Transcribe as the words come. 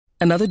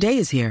Another day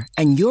is here,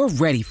 and you're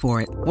ready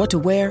for it. What to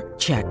wear?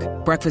 Check.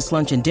 Breakfast,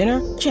 lunch, and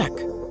dinner? Check.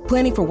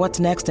 Planning for what's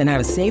next and how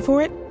to save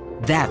for it?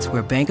 That's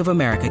where Bank of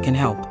America can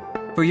help.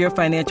 For your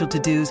financial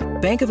to-dos,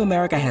 Bank of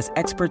America has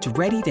experts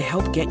ready to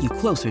help get you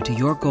closer to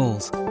your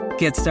goals.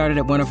 Get started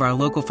at one of our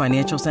local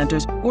financial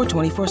centers or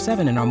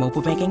 24/7 in our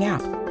mobile banking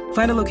app.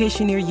 Find a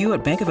location near you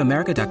at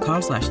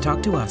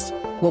bankofamerica.com/talktous.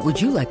 What would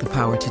you like the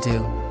power to do?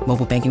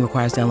 Mobile banking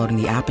requires downloading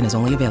the app and is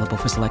only available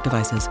for select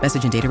devices.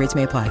 Message and data rates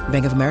may apply.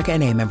 Bank of America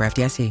N.A., member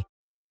FDIC.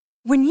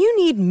 When you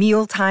need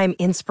mealtime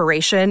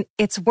inspiration,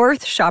 it's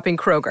worth shopping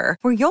Kroger,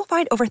 where you'll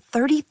find over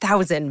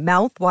 30,000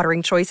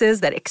 mouth-watering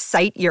choices that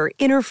excite your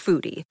inner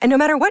foodie. And no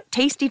matter what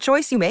tasty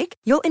choice you make,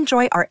 you'll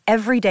enjoy our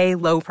everyday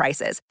low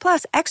prices,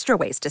 plus extra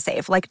ways to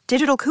save, like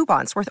digital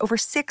coupons worth over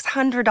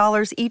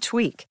 $600 each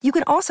week. You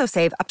can also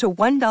save up to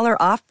 $1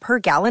 off per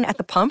gallon at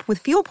the pump with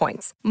fuel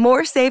points.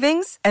 More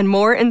savings and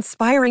more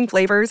inspiring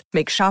flavors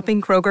make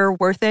shopping Kroger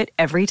worth it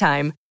every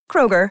time.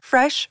 Kroger,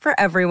 fresh for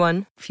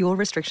everyone. Fuel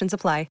restrictions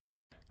apply.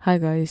 Hi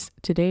guys,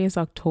 today is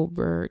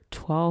October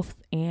 12th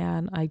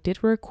and I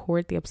did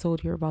record the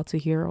episode you're about to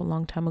hear a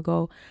long time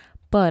ago,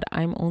 but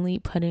I'm only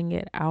putting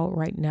it out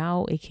right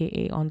now,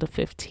 aka on the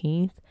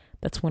 15th.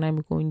 That's when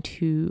I'm going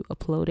to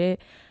upload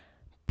it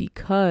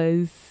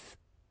because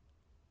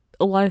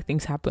a lot of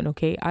things happened,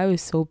 okay? I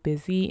was so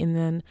busy, and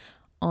then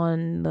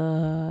on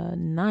the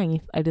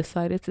 9th, I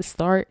decided to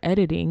start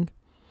editing,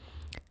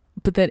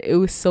 but then it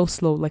was so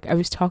slow. Like, I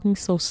was talking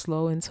so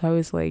slow, and so I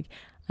was like,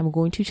 I'm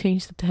going to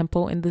change the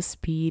tempo and the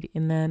speed,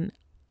 and then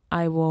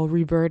I will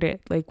revert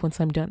it like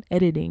once I'm done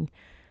editing.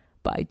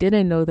 But I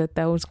didn't know that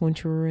that was going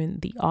to ruin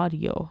the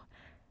audio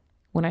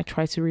when I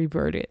tried to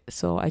revert it.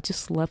 So I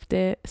just left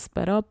it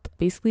sped up.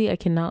 Basically, I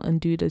cannot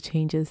undo the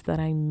changes that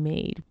I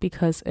made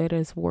because it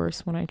is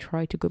worse when I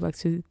try to go back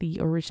to the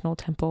original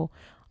tempo.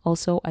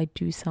 Also, I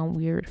do sound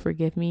weird,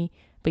 forgive me.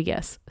 But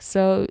yes,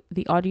 so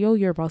the audio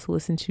you're about to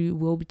listen to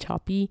will be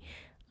choppy.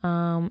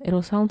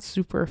 It'll sound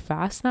super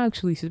fast, not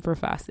actually super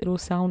fast. It'll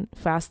sound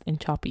fast and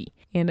choppy.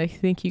 And I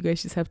think you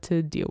guys just have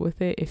to deal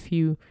with it if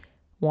you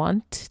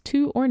want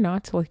to or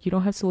not. Like, you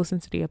don't have to listen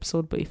to the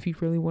episode, but if you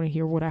really want to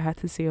hear what I had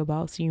to say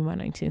about Seeing My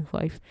 19th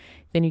Life,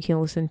 then you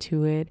can listen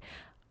to it.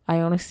 I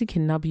honestly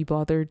cannot be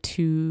bothered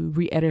to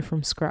re-edit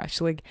from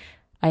scratch. Like,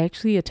 I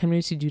actually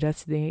attempted to do that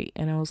today,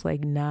 and I was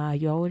like, nah,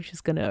 y'all are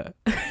just gonna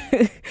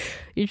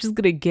you're just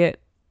gonna get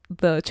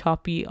the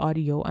choppy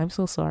audio. I'm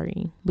so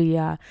sorry. But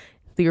yeah,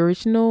 the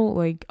original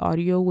like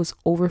audio was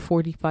over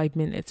 45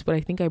 minutes, but I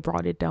think I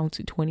brought it down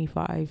to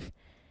 25.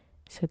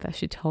 So that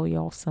should tell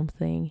y'all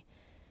something.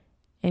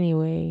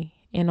 Anyway,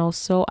 and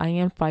also I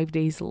am 5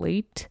 days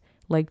late.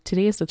 Like,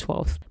 today is the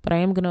 12th, but I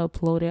am gonna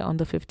upload it on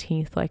the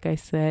 15th, like I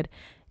said.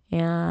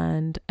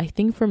 And I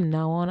think from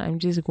now on, I'm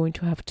just going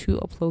to have 2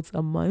 uploads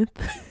a month.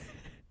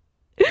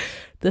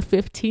 The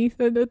 15th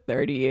and the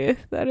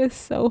 30th. That is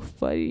so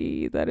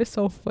funny. That is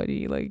so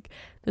funny. Like,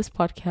 this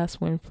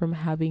podcast went from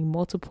having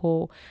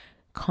multiple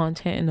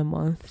content in a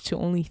month to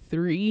only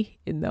 3,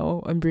 and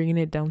now I'm bringing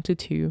it down to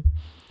 2.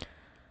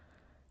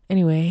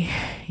 Anyway,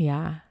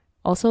 yeah.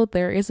 Also,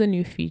 there is a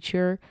new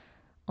feature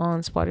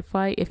on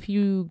Spotify. If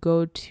you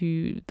go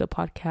to the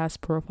podcast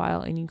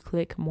profile and you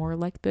click more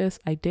like this,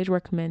 I did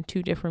recommend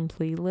 2 different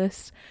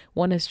playlists.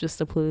 One is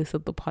just a playlist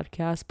of the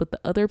podcast, but the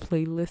other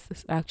playlist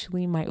is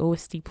actually my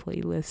OST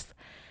playlist.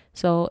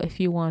 So if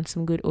you want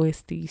some good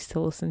OSTs to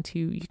listen to,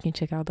 you can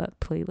check out that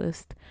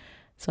playlist.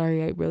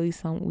 Sorry, I really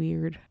sound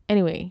weird.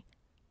 Anyway,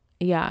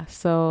 yeah,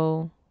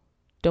 so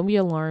don't be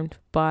alarmed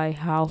by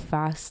how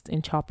fast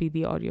and choppy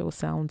the audio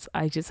sounds.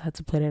 I just had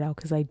to put it out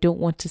because I don't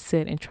want to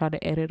sit and try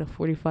to edit a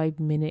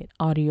 45-minute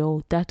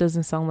audio. That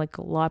doesn't sound like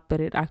a lot,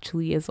 but it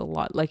actually is a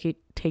lot. Like, it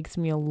takes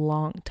me a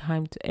long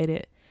time to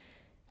edit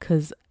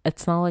because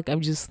it's not like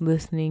I'm just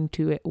listening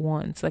to it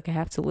once. Like, I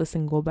have to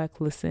listen, go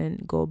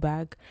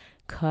back,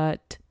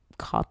 cut,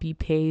 copy,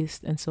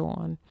 paste, and so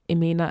on. It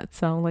may not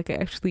sound like I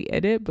actually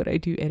edit, but I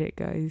do edit,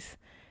 guys.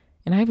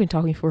 And I've been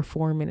talking for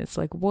 4 minutes.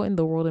 Like, what in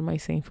the world am I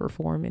saying for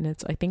 4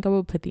 minutes? I think I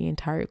will put the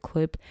entire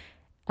clip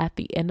at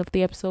the end of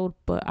the episode,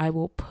 but I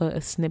will put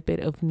a snippet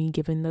of me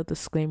giving the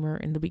disclaimer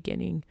in the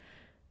beginning.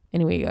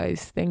 Anyway,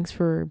 guys, thanks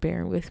for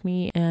bearing with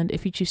me. And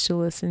if you choose to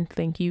listen,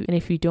 thank you. And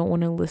if you don't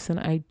want to listen,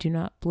 I do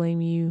not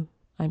blame you.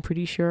 I'm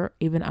pretty sure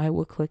even I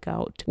will click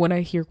out when I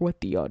hear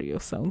what the audio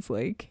sounds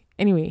like.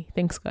 Anyway,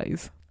 thanks,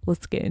 guys.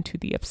 Let's get into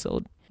the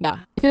episode. Yeah,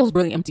 it feels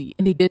really empty,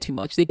 and they did too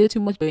much. They did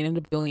too much, but it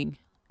ended up feeling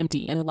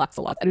empty, and it lacks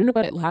a lot. I don't know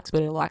what it lacks,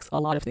 but it lacks a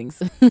lot of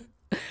things.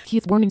 He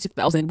is born in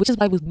 2000, which is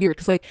why it was weird,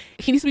 because like,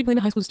 he needs to be playing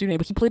a high school student,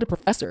 but he played a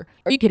professor.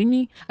 Are you kidding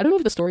me? I don't know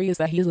if the story is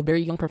that he is a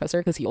very young professor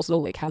because he also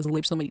like has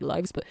lived so many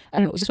lives, but I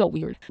don't know, it just felt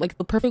weird. Like,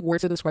 the perfect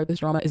word to describe this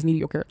drama is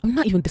mediocre. I'm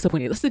not even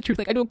disappointed. That's the truth.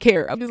 Like, I don't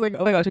care. I'm just like,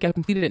 oh my gosh, okay, I've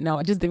completed it now.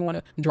 I just didn't want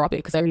to drop it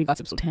because I already got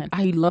to episode 10.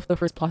 I love the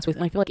first plot twist,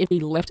 and I feel like if they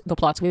left the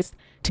plot twist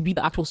to be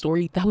the actual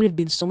story, that would have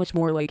been so much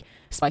more like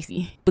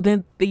spicy. But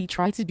then they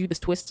tried to do this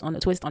twist on a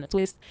twist on a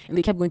twist, and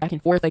they kept going back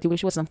and forth. Like, they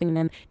wish it was something, and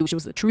then they wish it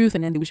was the truth,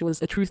 and then they wish it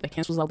was a truth that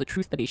cancels out the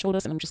truth that they showed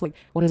us. And I'm just like,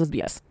 what is this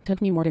BS? It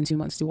took me more than 2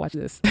 months to watch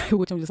this,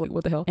 which I'm just like,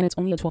 what the hell? And it's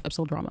only a 12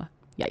 episode drama.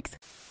 Yikes.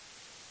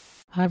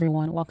 Hi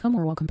everyone,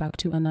 welcome back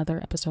to another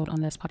episode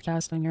on this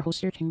podcast. I'm your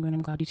host here, Tingu, and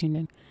I'm glad you tuned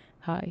in.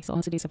 Hi, so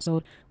on today's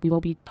episode, we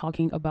will be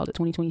talking about the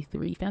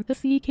 2023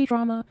 fantasy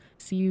K-drama,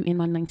 See You in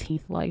My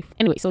 19th Life.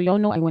 Anyway, so y'all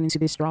know I went into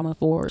this drama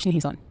for Shin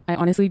Hye-sun. I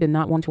honestly did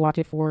not want to watch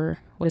it for,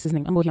 what is his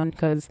name, Bo Hyun,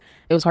 because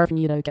it was hard for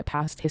me to get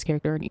past his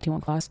character in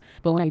 81 class.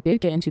 But when I did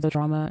get into the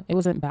drama, it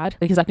wasn't bad.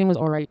 Like, his acting was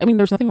alright. I mean,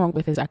 there's nothing wrong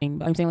with his acting,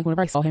 but I'm saying, like,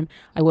 whenever I saw him,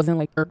 I wasn't,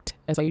 like, irked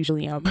as I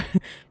usually am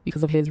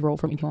because of his role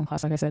from 81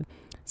 class, like I said.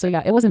 So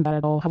yeah, it wasn't bad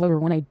at all. However,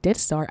 when I did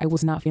start, I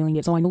was not feeling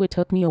it. So I know it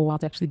took me a while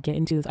to actually get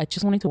into this. I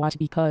just wanted to watch it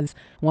because,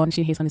 one,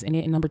 Shin Hye-sun is in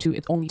it, and number two,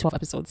 it's only 12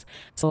 episodes.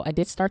 So I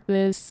did start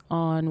this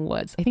on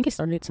I think I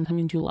started sometime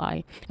in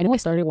July. I know I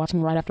started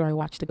watching right after I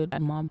watched The Good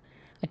Bad Mom.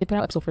 I did put out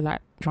an episode for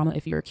that drama.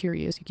 If you're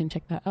curious, you can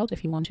check that out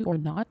if you want to or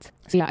not.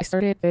 So yeah, I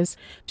started this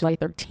July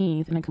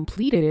 13th and I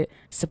completed it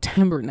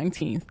September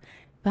 19th.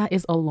 That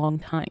is a long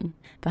time.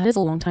 That is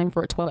a long time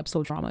for a 12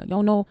 episode drama.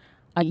 Y'all know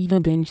I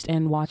even binged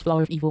and watched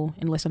Flower of Evil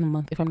in less than a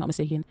month, if I'm not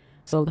mistaken.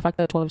 So the fact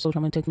that 12 episode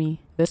drama took me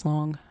this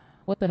long,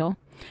 what the hell?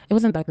 It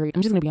wasn't that great.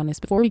 I'm just gonna be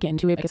honest. Before we get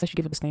into it, I guess I should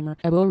give a disclaimer.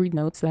 I will read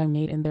notes that I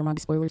made and there might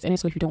be spoilers in it,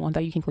 so if you don't want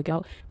that, you can click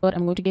out. But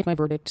I'm going to give my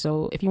verdict,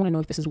 so if you want to know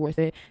if this is worth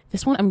it,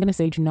 this one I'm gonna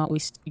say do not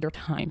waste your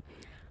time.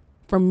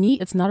 For me,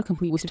 it's not a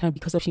complete waste of time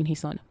because of Shin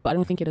Hye-sun, but I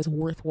don't think it is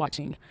worth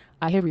watching.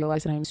 I have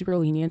realized that I'm super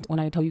lenient when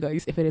I tell you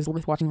guys if it is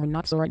worth watching or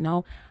not. So right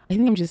now, I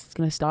think I'm just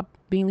gonna stop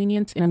being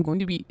lenient and I'm going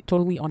to be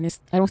totally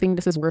honest. I don't think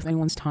this is worth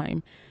anyone's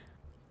time.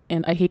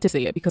 And I hate to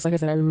say it because, like I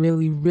said, I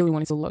really, really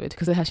wanted to love it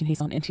because it has Shin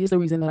Hye-sun and she is the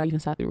reason that I even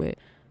sat through it.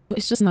 But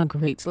it's just not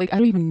great. Like, I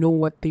don't even know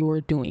what they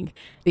were doing.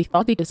 They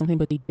thought they did something,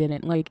 but they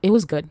didn't. Like, it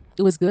was good.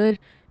 It was good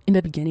in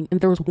the beginning. And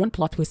there was one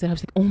plot twist that I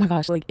was like, oh my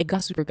gosh, like, it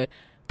got super good.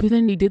 But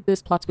then they did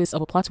this plot twist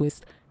of a plot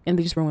twist and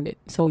they just ruined it.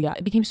 So yeah,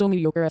 it became so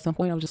mediocre at some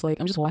point. I was just like,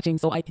 I'm just watching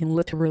so I can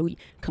literally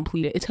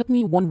complete it. It took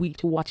me 1 week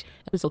to watch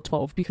episode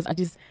 12 because I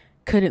just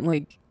couldn't,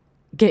 like,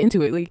 get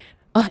into it. Like,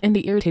 and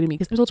they irritated me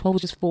because episode 12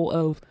 was just full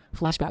of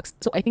flashbacks.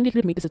 So I think they could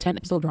have made this a 10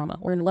 episode drama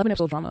or an 11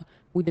 episode drama.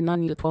 We did not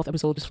need a 12th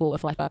episode just full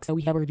of flashbacks that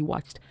we have already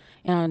watched.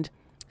 And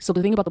so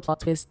the thing about the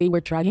plot twist, they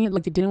were dragging it,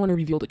 like they didn't want to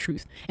reveal the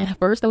truth. And at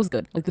first that was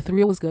good. Like the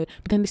thrill was good,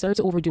 but then they started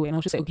to overdo it. And I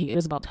was just like, okay, it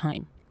is about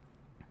time.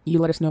 You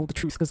let us know the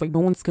truth because like no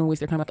one's going to waste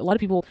their time. Like a lot of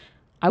people,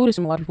 I would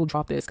assume a lot of people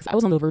dropped this because I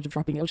was on the verge of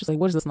dropping it. I was just like,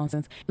 what is this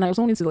nonsense? And I was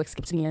wanting to like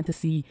skip to the end to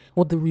see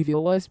what the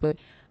reveal was, but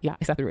yeah,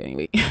 I sat through it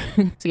anyway.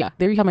 So yeah,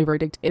 there you have my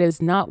verdict. It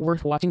is not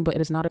worth watching, but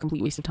it is not a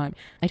complete waste of time.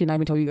 I did not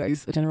even tell you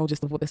guys a general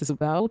gist of what this is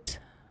about.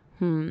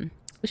 What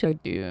should I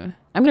do?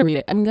 I'm gonna read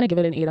it. I'm gonna give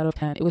it an 8 out of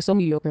 10. It was so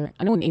mediocre.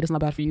 I know an 8 is not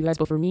bad for you guys,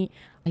 but for me,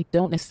 I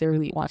don't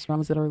necessarily watch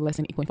dramas that are less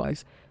than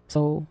 8.5s.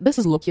 So this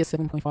is low-key a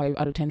 7.5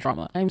 out of 10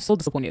 drama. I'm so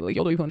disappointed. Like,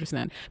 y'all don't even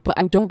understand. But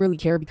I don't really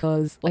care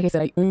because, like I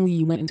said, I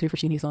only went into it for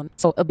Shin Hye-sun.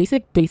 So a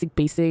basic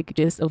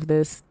gist of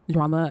this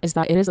drama is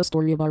that it is a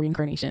story about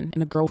reincarnation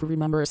and a girl who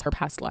remembers her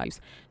past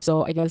lives.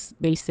 So I guess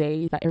they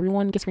say that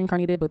everyone gets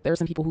reincarnated, but there are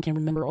some people who can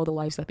remember all the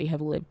lives that they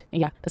have lived. And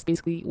yeah, that's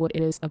basically what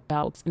it is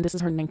about. And this is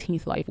her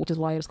 19th life, which is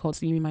why it's called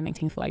See You in My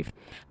 19th Life.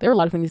 There are a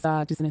lot of things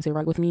that just didn't sit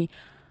right with me.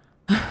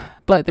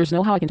 But there's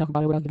no how I can talk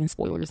about it without giving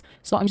spoilers.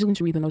 So I'm just going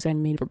to read the notes I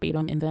made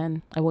verbatim and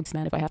then I will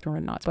expand if I have to or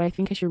not. But I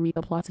think I should read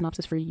the plot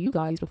synopsis for you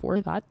guys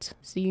before that.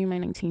 See You in My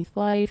 19th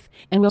Life.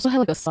 And we also had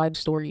like a side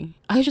story.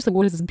 I was just like,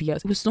 what is this BS?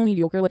 It was so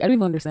mediocre. Like, I don't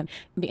even understand.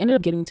 They ended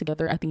up getting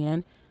together at the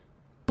end,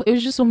 but it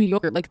was just so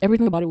mediocre. Like,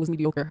 everything about it was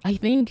mediocre. I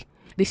think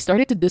they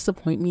started to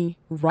disappoint me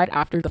right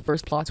after the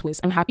first plot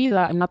twist. I'm happy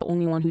that I'm not the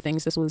only one who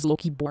thinks this was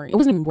low-key boring. It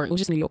wasn't even boring. It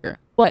was just mediocre.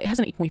 But it has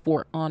an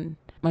 8.4 on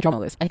my drama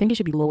list. I think it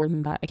should be lower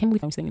than that. I can't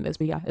believe I'm saying this,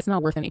 but yeah, it's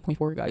not worth an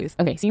 8.4, guys.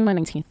 Okay, See You in My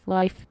 19th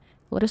Life.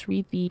 Let us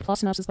read the plot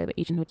synopsis by the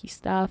Agent Wiki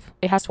staff.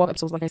 It has 12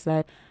 episodes, like I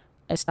said.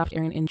 It stopped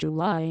airing in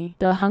July.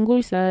 The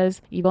Hangul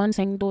says, 이번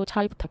생도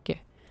잘 부탁해.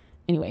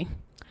 Anyway,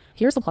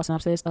 here's the plot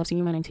synopsis of See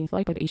You in My 19th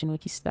Life by the Asian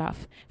Wiki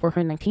staff. For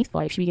her 19th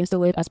life, she begins to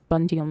live as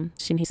Banjium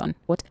Shin Hye-sun.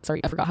 What?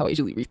 Sorry, I forgot how I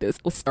usually read this.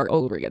 Let's start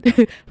all over again.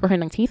 For her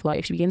 19th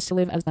life, she begins to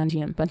live as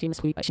Banjium. Banjium is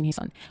played by Shin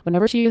Hye-sun.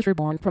 Whenever she is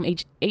reborn, from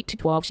age 8 to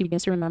 12, she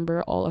begins to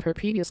remember all of her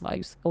previous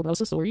lives. Oh, that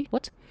was a story?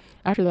 What?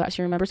 After that,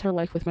 she remembers her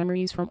life with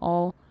memories from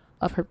all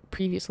of her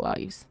previous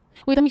lives.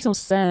 Wait, that makes no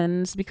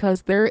sense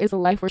because there is a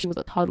life where she was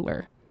a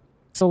toddler.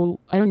 So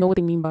I don't know what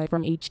they mean by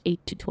from age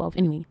 8 to 12.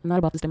 Anyway, I'm not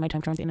about to spend my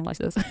time trying to analyze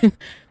this.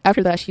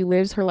 After that, she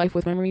lives her life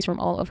with memories from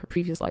all of her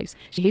previous lives.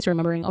 She hates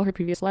remembering all her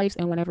previous lives,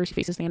 and whenever she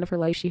faces the end of her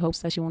life, she hopes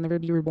that she will never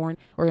be reborn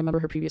or remember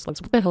her previous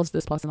lives. What the hell is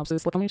this plot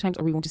synopsis? Like, how many times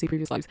are we going to see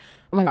previous lives?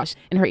 Oh my gosh.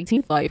 In her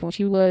 18th life, when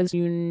she was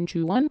Yoon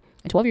Ju-won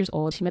and 12 years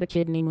old, she met a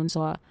kid named Moon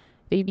So-ah.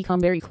 They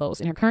become very close.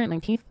 In her current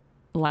 19th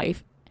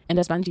life, and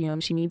as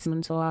Banjium, she meets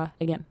Moon So-ah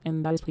again,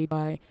 and that is played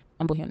by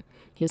Bo Hyun.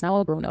 He is now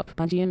a grown-up.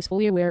 Banjium is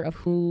fully aware of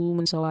who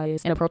Moon So-ah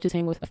is and approaches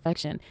him with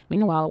affection.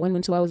 Meanwhile, when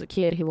Moon So-ah was a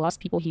kid, he lost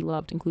people he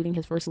loved, including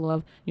his first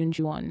love, Yoon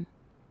Ju-won.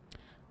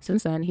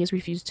 Since then, he has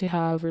refused to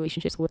have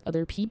relationships with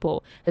other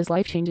people. His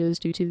life changes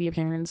due to the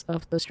appearance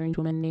of the strange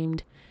woman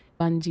named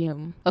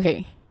Banjium.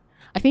 Okay,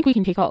 I think we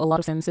can take out a lot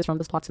of sentences from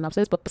this plot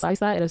synopsis, but besides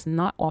that, it is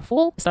not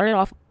awful. It started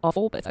off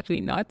awful, but it's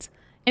actually not.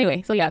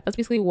 Anyway, so yeah, that's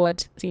basically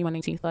what Seeing My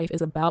 19th Life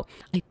is about.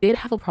 I did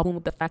have a problem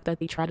with the fact that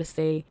they try to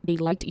say they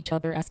liked each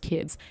other as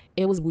kids.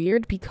 It was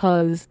weird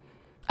because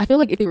I feel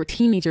like if they were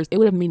teenagers, it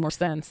would have made more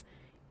sense.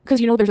 Because,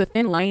 there's a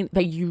thin line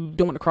that you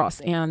don't want to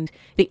cross. And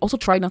they also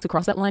tried not to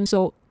cross that line.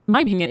 So, in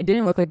my opinion, it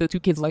didn't look like the two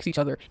kids liked each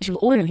other. And she was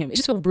older than him. It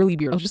just felt really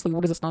weird. I was just like,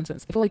 what is this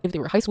nonsense? I feel like if they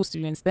were high school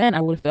students, then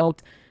I would have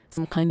felt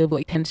some kind of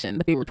like tension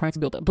that they were trying to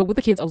build up. But with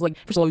the kids, I was like,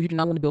 first of all, you do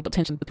not want to build up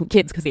tension between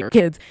kids because they are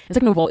kids. And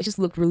second of all, it just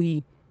looked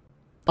really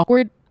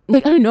awkward.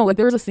 Like, I don't know. Like,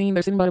 there was a scene,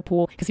 they're sitting by the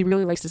pool because he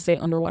really likes to stay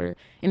underwater.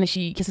 And then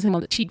she kisses him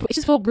on the cheek. But it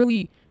just felt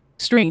really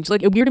strange.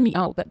 Like, it weirded me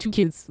out that two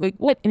kids, like,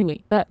 what?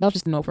 Anyway, that was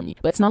just a no for me.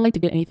 But it's not like they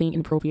did anything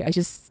inappropriate. I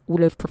just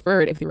would have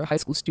preferred if they were high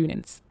school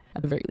students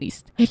at the very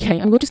least. Okay,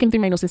 I'm going to skim through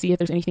my notes to see if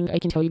there's anything I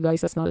can tell you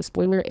guys that's not a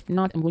spoiler. If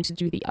not, I'm going to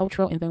do the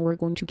outro and then we're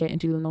going to get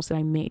into the notes that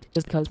I made,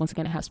 just because once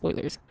again it has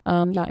spoilers. Yeah,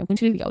 I'm going to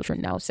do the outro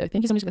now. So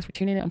thank you so much guys for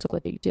tuning in. I'm so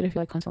glad that you did. If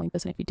you like content like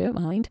this and if you don't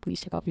mind,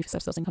 please check out previous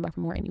episodes and come back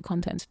for more and new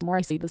content. The more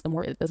I say this, the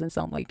more it doesn't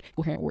sound like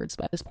coherent words,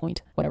 but at this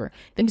point, whatever.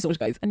 Thank you so much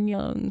guys.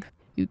 Annyeong.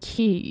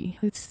 Okay,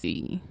 let's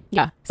see.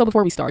 Yeah, so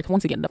before we start,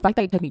 once again, the fact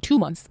that it took me 2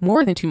 months,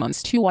 more than 2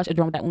 months, to watch a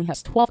drama that only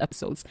has 12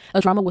 episodes, a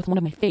drama with one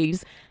of my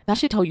faves, that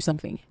should tell you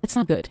something. It's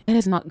not good. It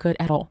is not good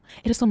at all.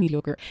 It is so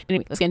mediocre. But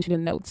anyway, let's get into the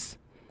notes.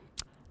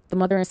 The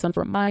mother and son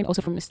from Mine,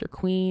 also from Mr.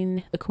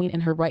 Queen, the queen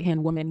and her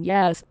right-hand woman.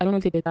 Yes, I don't know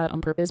if they did that on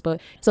purpose,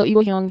 but so Lee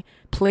Hyung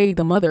played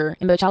the mother,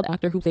 and the child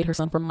actor who played her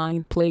son from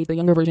Mine played the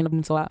younger version of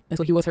Moon So-ah, and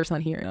so he was her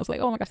son here, and I was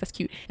like, oh my gosh, that's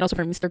cute. And also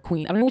from Mr.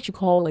 Queen, I don't know what you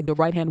call like the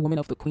right-hand woman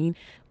of the queen,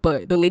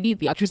 but the lady,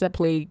 the actress that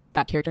played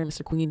that character in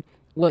Mr. Queen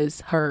was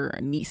her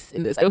niece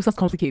in this. I know it sounds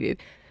complicated,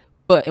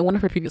 but in one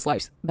of her previous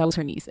lives, that was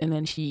her niece. And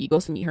then she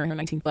goes to meet her in her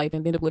 19th life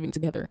and they end up living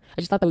together.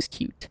 I just thought that was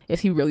cute.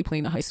 Is he really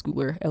playing a high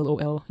schooler?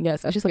 LOL.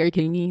 Yes, I was just like, are you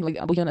kidding me? Like,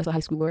 Abu Hyun as a high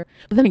schooler.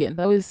 But then again,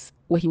 that was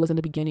what he was in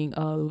the beginning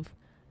of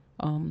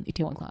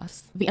Itaewon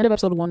Class. The end of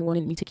episode 1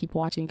 wanted me to keep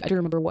watching. I don't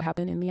remember what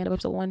happened in the end of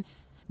episode 1.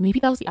 Maybe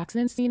that was the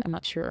accident scene. I'm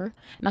not sure.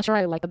 Not sure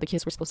I like that the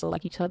kids were supposed to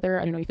like each other.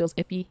 I don't know. He feels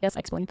iffy. Yes, I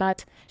explained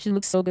that. She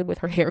looks so good with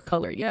her hair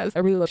color. Yes, I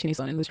really love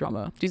Shinee-sun in this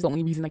drama. She's the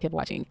only reason I kept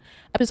watching.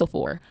 Episode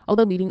 4. All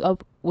the leading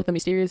up with the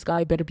mysterious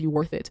guy better be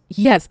worth it.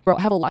 Yes, bro,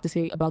 I have a lot to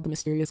say about the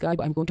mysterious guy,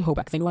 but I'm going to hold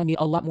back because I know I made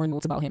a lot more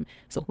notes about him.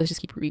 So let's just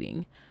keep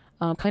reading.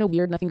 Kind of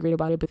weird, nothing great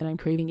about it, but then I'm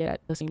craving it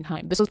at the same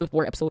time. This was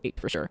before episode 8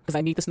 for sure, because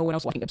I made this note when I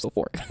was watching episode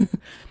 4.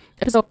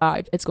 Episode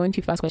 5, it's going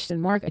too fast,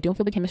 question mark. I don't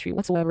feel the chemistry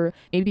whatsoever.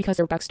 Maybe because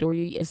their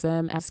backstory is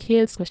them as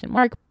kids, question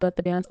mark, but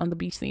the dance on the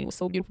beach scene was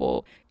so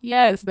beautiful.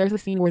 Yes, there's a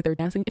scene where they're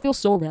dancing. It feels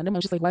so random. I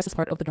was just like, why is this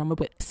part of the drama?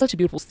 But it's such a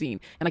beautiful scene,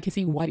 and I can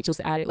see why they chose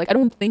to add it. Like, I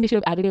don't think they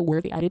should have added it where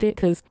they added it,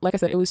 because like I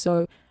said, it was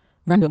so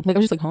random. Like, I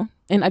was just like, huh?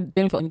 And I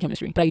didn't feel any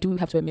chemistry, but I do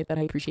have to admit that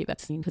I appreciate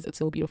that scene because it's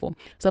so beautiful.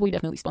 So we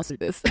definitely sponsored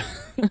this.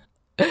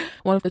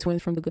 One of the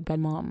twins from The Good Bad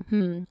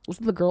Mom. Was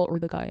it the girl or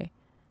the guy?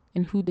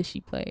 And who did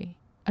she play?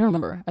 I don't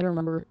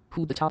remember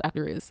who the child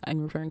actor is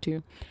I'm referring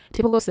to.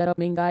 Typical setup,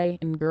 main guy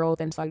and girl,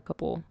 then side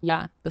couple.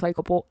 Yeah, the side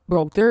couple.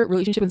 Bro, their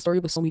relationship and story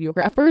was so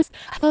mediocre. At first,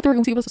 I thought they were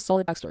going to give us a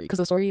solid backstory. Because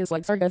the story is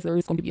like, sorry guys, there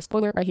is going to be a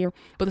spoiler right here.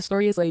 But the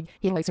story is like,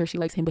 he likes her, she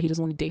likes him, but he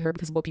doesn't want to date her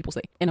because of what people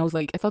say. And I was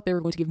like, I thought they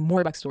were going to give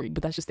more backstory,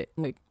 but that's just it.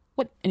 I'm like,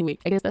 what? Anyway,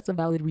 I guess that's a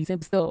valid reason.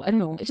 But still, I don't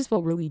know. It just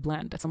felt really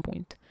bland at some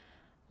point.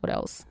 What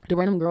else? The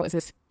random girl, is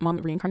his mom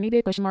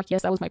reincarnated? Question mark.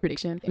 Yes, that was my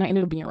prediction. And I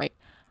ended up being right.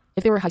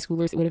 If they were high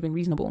schoolers, it would have been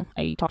reasonable.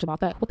 I talked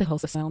about that. What the hell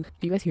is the sound?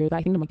 Do you guys hear that?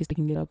 I think the mic is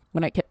picking it up.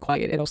 When I kept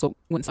quiet, it also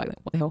went silent.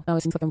 What the hell? Now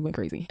it seems like I'm going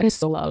crazy. It is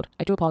so loud.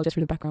 I do apologize for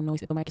the background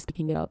noise if the mic is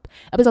picking it up.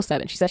 Episode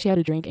 7. She said she had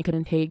a drink and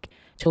couldn't take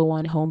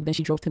Cho-won home. Then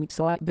she drove to meet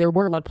So. There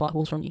were a lot of plot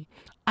holes for me.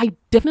 I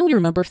definitely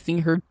remember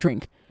seeing her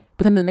drink.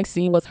 But then the next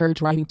scene was her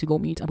driving to go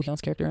meet Abu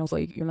Hyun's character. And I was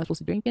like, you're not supposed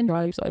to drink and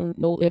drive. So I don't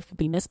know if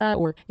they missed that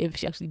or if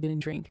she actually didn't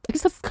drink. I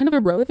guess that's kind of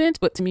irrelevant.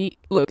 But to me,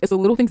 look, it's the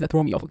little things that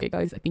throw me off. Okay,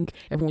 guys, I think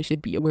everyone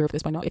should be aware of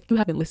this by now. If you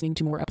have been listening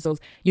to more episodes,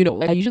 you know,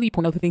 like I usually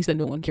point out the things that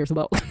no one cares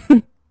about.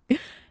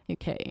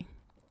 Okay.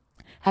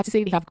 Had to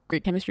say they have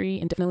great chemistry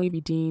and definitely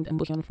redeemed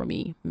Abu Hyun for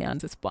me. Man,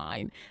 it's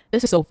fine.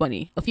 This is so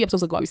funny. A few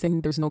episodes ago I was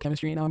saying there's no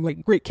chemistry and now I'm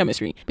like, great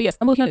chemistry. But yes,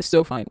 Abu Hyun is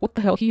so fine. What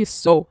the hell? He is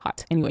so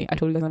hot. Anyway, I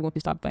told you guys I'm going to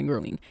stop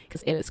fangirling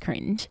because it is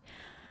cringe.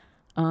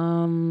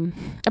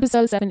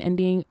 Episode 7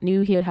 ending.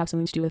 Knew he'd have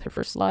something to do with her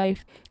first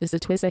life. It's the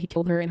twist that he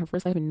killed her in her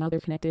first life and now they're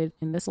connected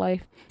in this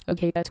life.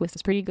 Okay, that twist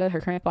is pretty good. Her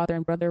current father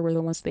and brother were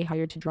the ones they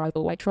hired to drive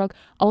the white truck.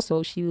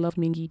 Also, she loved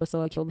Mingi, but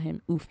So killed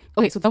him. Oof.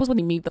 Okay, so that was what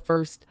they made the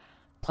first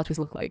plot twist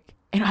look like.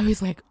 And I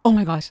was like, oh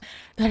my gosh,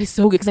 that is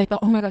so good. Because I thought,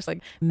 oh my gosh,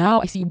 like now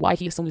I see why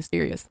he is so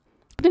mysterious.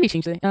 But then he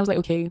changed it. And I was like,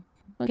 okay,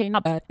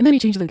 not bad. And then he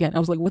changed it again. I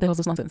was like, what the hell is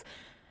this nonsense?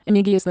 And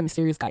Mingi is the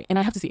mysterious guy. And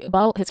I have to say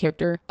about his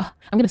character, I'm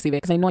going to save it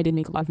because I know I did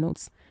make a lot of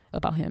notes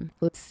about him.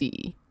 Let's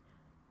see.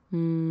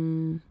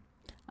 I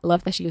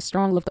love that she is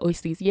strong. Love the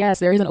OSTs. Yes,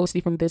 there is an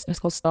OST from this. It's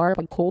called Star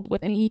by Cold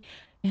with an E.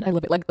 And I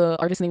love it. Like the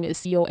artist name is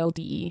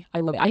COLDE.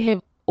 I love it. I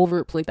have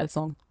overplayed that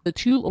song. The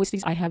 2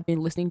 OSTs I have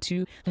been listening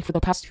to like for the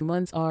past 2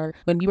 months are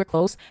When We Were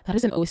Close. That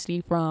is an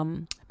OST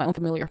from My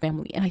Unfamiliar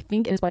Family. And I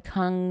think it is by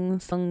Kang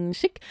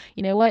Sung-sik.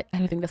 You know what? I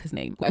don't think that's his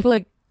name. I feel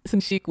like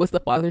Sung-sik was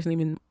the father's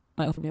name in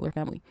My Unfamiliar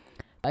Family.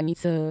 I need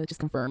to just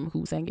confirm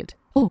who sang it.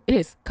 Oh, it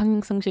is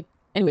Kang Sung Shik.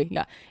 Anyway,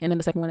 yeah. And then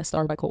the second one is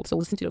Star by Cold. So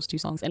listen to those two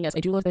songs. And yes, I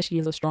do love that she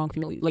is a strong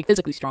female, like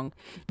physically strong.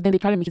 But then they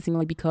try to make it seem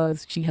like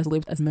because she has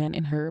lived as men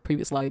in her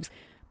previous lives,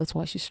 that's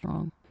why she's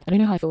strong. I don't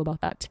know how I feel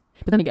about that.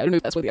 But then again, I don't know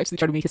if that's what they actually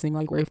try to make it seem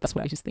like, or if that's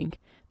what I just think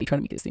they try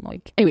to make it seem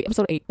like. Anyway,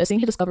 episode 8. The scene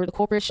he discovered the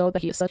culprit showed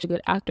that he is such a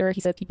good actor. He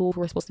said people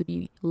who were supposed to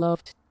be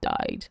loved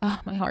died.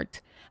 Ah, my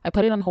heart. I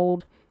put it on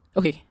hold.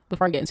 Okay,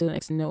 before I get into the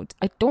next note,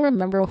 I don't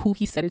remember who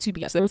he said it to,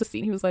 but yes, there was a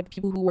scene. He was like,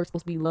 people who were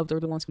supposed to be loved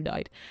are the ones who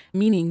died.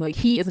 Meaning, like,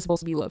 he isn't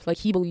supposed to be loved. Like,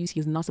 he believes he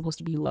is not supposed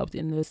to be loved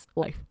in this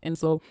life. And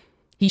so,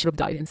 he should have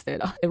died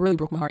instead. It really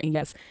broke my heart. And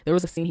yes, there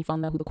was a scene he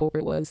found out who the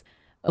culprit was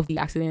of the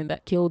accident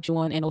that killed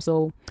Juan. And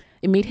also,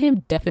 it made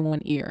him deaf in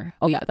one ear.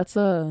 Oh yeah, that's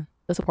a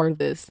part of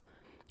this.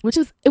 Which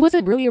is, it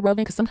wasn't really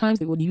irrelevant because sometimes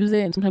they would use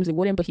it and sometimes they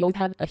wouldn't, but he always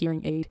had a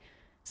hearing aid.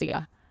 So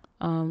yeah.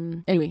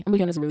 Anyway,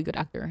 Emily is a really good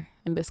actor,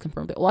 and this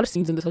confirmed it. A lot of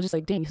scenes in this, I was just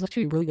like, dang, he's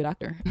actually a really good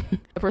actor.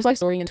 The first life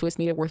story and twist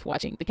made it worth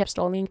watching. They kept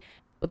stalling,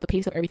 but the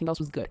pace of everything else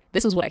was good.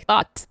 This is what I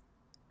thought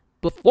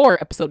before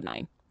episode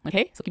 9.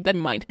 Okay, so keep that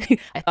in mind.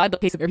 I thought the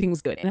pace of everything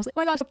was good, and I was like, oh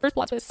my gosh, the first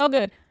plot twist is so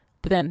good.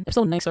 But then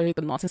episode 9 started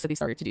the nonsense that they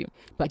started to do.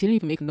 But I didn't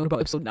even make a note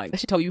about episode 9.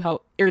 That should tell you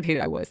how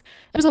irritated I was.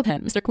 Episode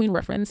 10, Mr. Queen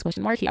reference,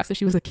 question mark. He asked if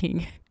she was a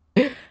king.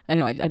 I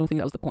know, I don't think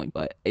that was the point,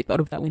 but I thought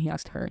of that when he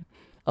asked her.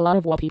 A lot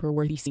of wallpaper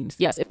worthy scenes.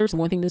 Yes, if there's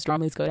one thing this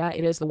drama is good at,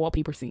 it is the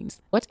wallpaper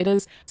scenes. What? It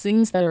is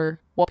scenes that are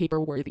wallpaper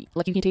worthy.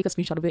 Like, you can take a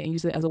screenshot of it and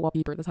use it as a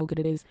wallpaper. That's how good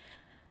it is.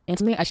 And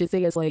something I should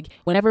say is, like,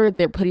 whenever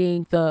they're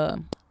putting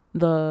the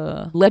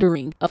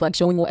lettering of, like,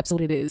 showing what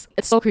episode it is,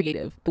 it's so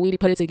creative. The way they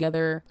put it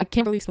together, I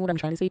can't really explain what I'm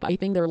trying to say, but I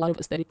think there are a lot of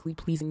aesthetically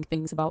pleasing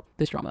things about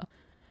this drama.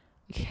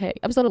 Okay,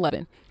 episode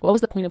 11. What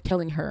was the point of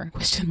killing her?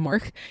 Question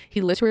mark. He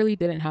literally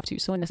didn't have to.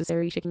 So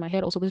unnecessary. Shaking my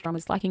head. Also, this drama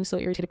is lacking. So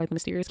irritated by the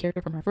mysterious character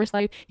from her first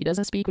life. He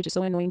doesn't speak, which is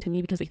so annoying to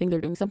me because they think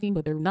they're doing something,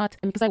 but they're not.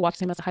 And because I watched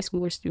him as a high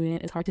schooler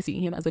student, it's hard to see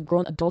him as a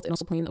grown adult and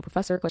also playing a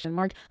professor? Question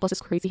mark. Plus,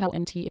 it's crazy how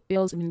empty it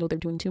feels, even though they're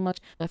doing too much.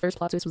 The first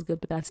plot twist was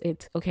good, but that's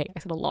it. Okay, I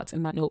said a lot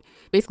in that note.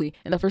 Basically,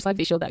 in the first life,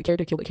 they showed that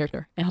character killed the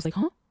character, and I was like,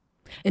 huh?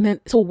 And then,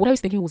 so what I was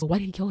thinking was, why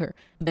did he kill her?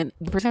 Then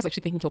the person I was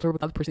actually thinking killed her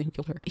without the person who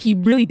killed her. He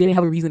really didn't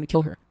have a reason to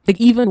kill her.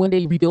 Like, even when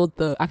they revealed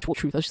the actual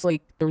truth, I was just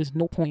like, there was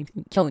no point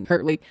in killing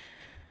her. Like,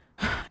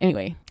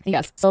 anyway,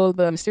 yes. So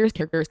the mysterious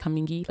character is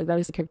Kamingi. Like, that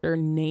is the character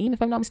name,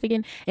 if I'm not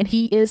mistaken. And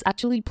he is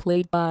actually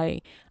played by,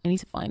 I need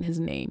to find his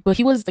name, but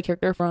he was the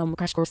character from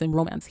Crash Course in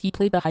Romance. He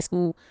played the high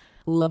school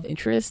love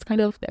interest,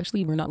 kind of.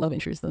 Actually, we're not love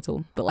interest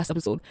until the last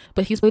episode,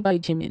 but he's played by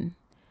Jimin.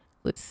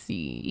 Let's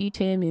see,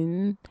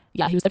 Taemin.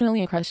 Yeah, he was definitely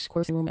in Crash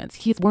Course in Romance.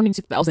 He was born in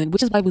 2000,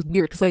 which is why it was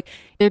weird, because, like,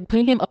 they're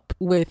putting him up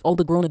with all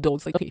the grown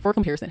adults. Like, okay, for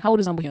comparison, how old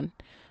is Ambohyun?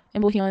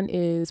 Ambohyun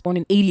is born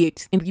in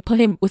 88, and we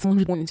put him with someone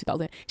who's born in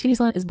 2000.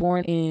 Shin-hee-sun is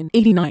born in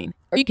 89.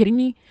 Are you kidding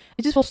me?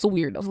 It just felt so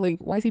weird. I was like,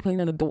 why is he playing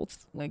an adult?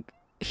 Like,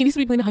 he needs to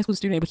be playing a high school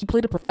student, but he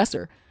played a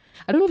professor.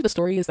 I don't know if the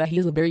story is that he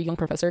is a very young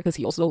professor because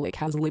he also, like,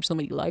 has lived so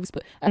many lives,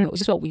 but I don't know, it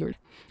just felt weird.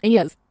 And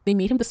yes, they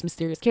made him this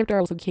mysterious character.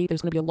 I was like, okay,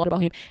 there's gonna be a lot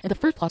about him. And the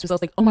first plot twist, I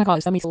was like, oh my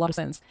gosh, that makes a lot of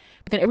sense.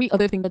 But then every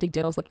other thing that they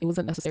did, I was like, it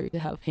wasn't necessary to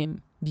have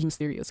him be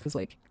mysterious because,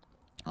 like,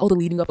 all the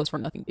leading up was for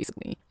nothing,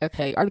 basically.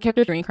 Okay, are the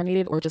characters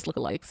reincarnated or just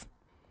lookalikes?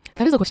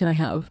 That is a question I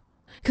have.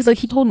 Because, like,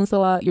 he told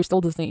Munsoa, you're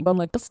still the same. But I'm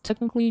like, that's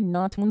technically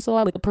not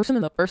Munsoa. Like, the person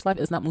in the first life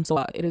is not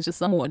Munsoa. It is just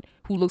someone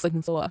who looks like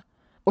Munsoa.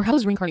 Or how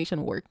does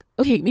reincarnation work?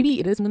 Okay, maybe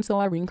it is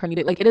Munsoa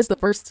reincarnated. Like, it is the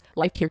first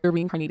life character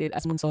reincarnated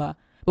as Munsoa.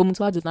 But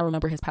Munsoa does not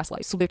remember his past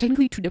life. So they're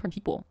technically two different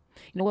people.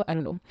 You know what? I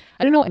don't know.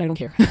 I don't know and I don't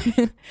care.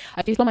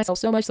 I face by myself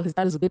so much. So his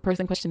dad is a good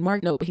person, question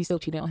mark. No, but he's still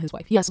cheating on his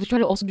wife. Yes, we tried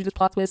to also do this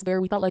plot twist where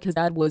we thought, like, his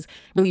dad was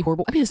really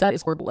horrible. I mean, his dad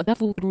is horrible. Like, that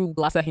fool threw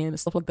glass at him and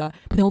stuff like that.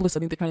 But then all of a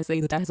sudden they're trying to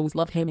say the dad has always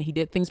loved him and he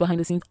did things behind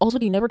the scenes. Also,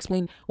 they never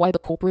explained why the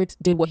culprit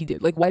did what he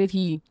did. Like, why did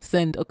he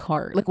send a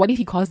car? Like, why did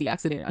he cause the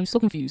accident? I'm so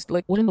confused.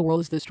 Like, what in the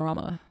world is this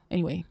drama?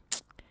 Anyway.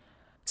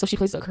 So she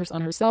placed a curse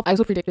on herself. I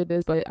also predicted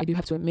this, but I do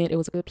have to admit it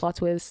was a good plot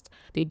twist.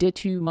 They did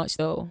too much,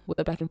 though, with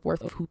the back and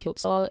forth of who killed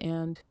Saul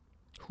and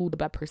who the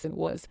bad person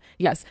was.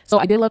 Yes, so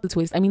I did love the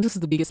twist. I mean, this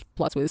is the biggest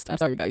plot twist. I'm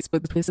sorry, guys,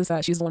 but the twist is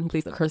that she's the one who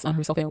placed the curse on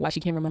herself and why she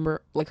can't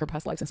remember, like, her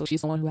past lives, and so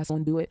she's the one who has to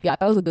undo it. Yeah,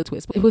 that was a good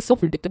twist, but it was so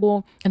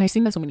predictable, and I've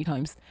seen that so many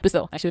times. But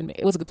still, I should admit,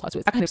 it was a good plot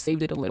twist. I kind of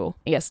saved it a little.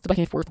 Yes, the back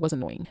and forth was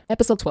annoying.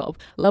 Episode 12.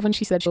 Love when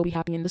she said she'll be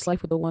happy in this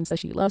life with the ones that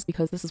she loves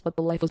because this is what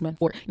the life was meant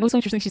for. You know what's so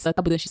interesting? She said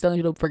that, but then she still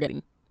ended up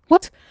forgetting.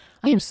 What?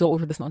 I am so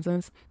over this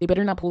nonsense. They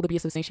better not pull the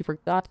BS of saying she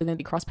forgot, but then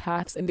they cross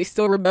paths and they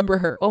still remember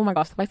her. Oh my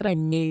gosh, the fact that I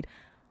made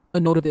a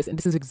note of this and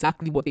this is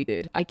exactly what they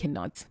did. I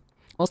cannot.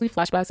 Mostly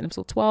flashbacks in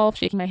episode 12.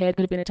 Shaking my head.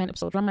 Could have been a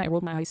 10-episode drama. I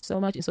rolled my eyes so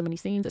much in so many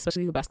scenes,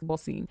 especially the basketball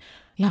scene.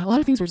 Yeah, a lot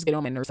of things were just getting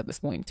on my nerves at this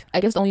point. I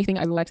guess the only thing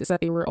I liked is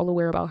that they were all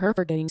aware about her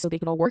forgetting so they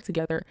could all work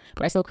together,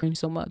 but I still cringe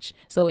so much.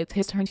 So it's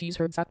his turn to use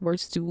her exact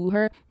words to woo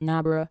her.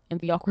 Nah, bruh. And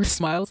the awkward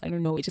smiles. I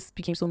don't know. It just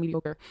became so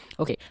mediocre.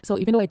 Okay, so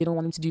even though I didn't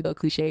want him to do the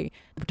cliche,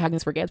 the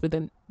protagonist forgets, but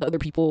then the other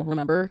people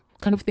remember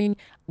kind of thing,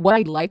 what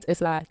I liked is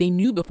that they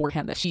knew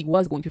beforehand that she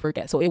was going to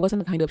forget. So it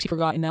wasn't the kind of she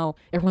forgot and now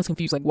everyone's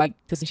confused, like, why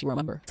doesn't she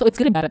remember? So it's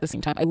good and bad at the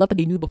same time. I love that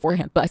they knew knew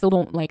beforehand, but I still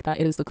don't like that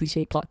it is the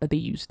cliche plot that they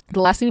used.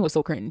 The last scene was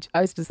so cringe.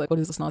 I was just like, what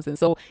is this nonsense?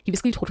 So he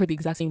basically told her the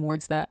exact same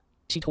words that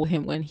she told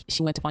him when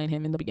she went to find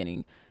him in the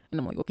beginning. And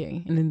I'm like,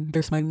 okay. And then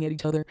they're smiling at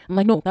each other. I'm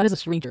like, no, that is a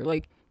stranger.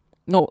 Like,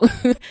 no.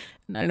 I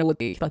don't know what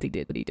they thought they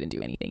did, but they didn't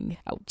do anything.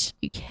 Ouch.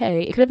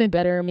 Okay, it could have been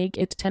better. Make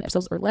it 10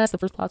 episodes or less. The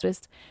first plot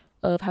twist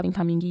of having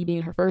Tam Mingi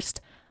being her first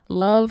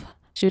love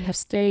should have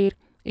stayed.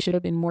 It should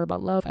have been more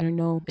about love. I don't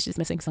know. It's just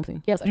missing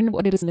something. Yes, I don't know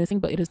what it is missing,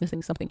 but it is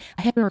missing something.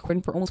 I have been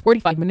recording for almost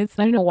 45 minutes,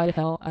 and I don't know why the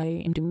hell I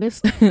am doing this,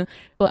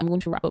 but I'm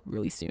going to wrap up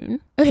really soon.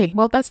 Okay,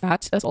 well, that's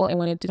that. That's all I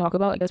wanted to talk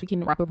about. I guess we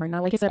can wrap up right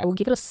now. Like I said, I will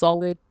give it a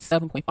solid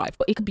 7.5,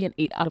 but it could be an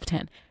 8 out of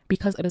 10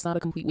 because it is not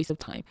a complete waste of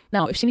time.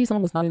 Now, if Shinhee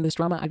Sun was not in this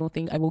drama, I don't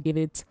think I will give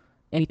it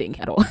anything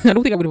at all. I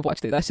don't think I would have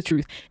watched it. That's the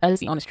truth. That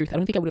is the honest truth. I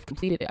don't think I would have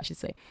completed it, I should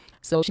say.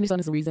 So Shinhee Sun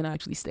is the reason I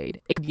actually stayed.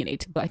 It could be an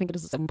 8, but I think it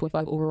is a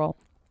 7.5 overall.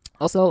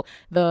 Also,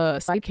 the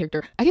side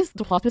character, I guess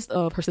the plot twist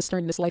of her sister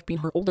in this life being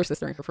her older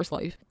sister in her first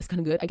life is kind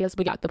of good, I guess.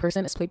 But yeah, the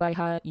person is played by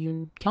Ha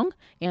Yoon Kyung,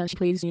 and she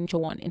plays Yoon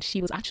Cho-won, and she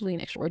was actually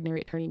an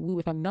extraordinary attorney Woo,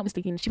 if I'm not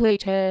mistaken. She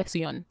played Chae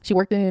Soo-yeon. She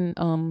worked in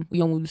Lee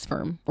Young-woo's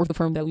firm, or the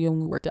firm that Lee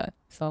Young-woo worked at.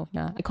 So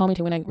yeah, I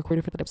commented when I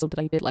recorded for that episode that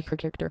I did like her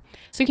character.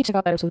 So you can check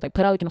out that episode that I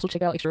put out. You can also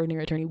check out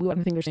Extraordinary Attorney Woo. I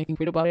don't think there's anything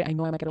great about it. I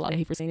know I might get a lot of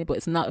hate for saying it, but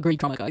it's not a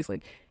great drama, guys.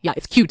 Like, yeah,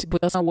 it's cute, but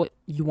that's not what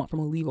you want from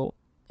a legal.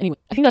 Anyway,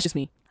 I think that's just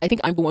me. I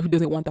think I'm the one who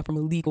doesn't want that from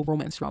a legal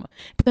romance drama.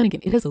 But then again,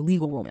 it is a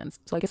legal romance.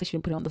 So I guess I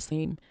shouldn't put it on the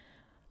same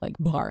like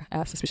bar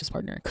as Suspicious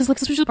Partner. Because like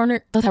Suspicious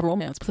Partner does have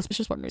romance, but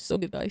Suspicious Partner is so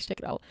good, guys.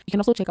 Check it out. You can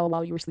also check out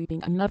While You Were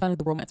Sleeping. I'm not a fan of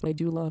the romance, but I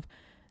do love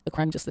the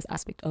crime justice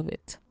aspect of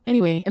it.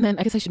 Anyway, and then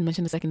I guess I should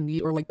mention the second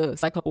lead, or like the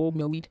side couple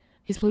male lead.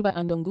 He's played by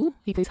An Dong-gu.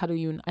 He plays Ha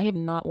Do-yoon. I have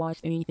not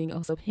watched anything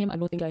else of him. I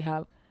don't think I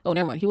have. Oh,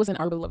 never mind. He was in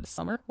Our Beloved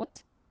Summer.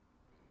 What?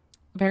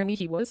 Apparently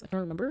he was. I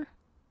don't remember.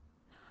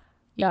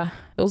 Yeah,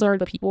 those are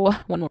the people.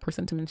 One more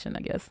person to mention, I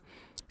guess.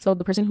 So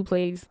the person who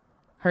plays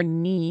her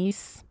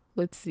niece,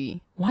 let's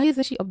see, why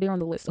isn't she up there on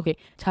the list? Okay,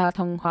 Cha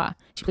Tong-hwa.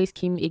 She plays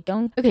Kim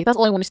Ik-young. Okay, that's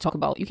all I wanted to talk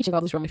about. You can check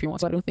out this drama if you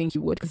want, so I don't think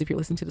you would, because if you're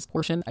listening to this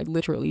portion, I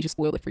literally just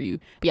spoiled it for you.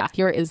 But yeah,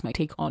 here is my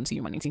take on See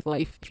You My 19th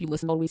Life. If you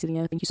listened all the way to the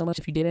end, thank you so much.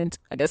 If you didn't,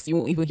 I guess you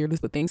won't even hear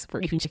this, but thanks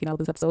for even checking out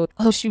this episode.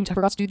 Oh shoot, I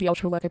forgot to do the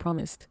outro like I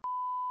promised.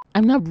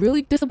 I'm not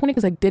really disappointed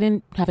because I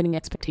didn't have any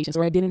expectations,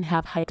 or I didn't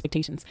have high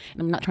expectations,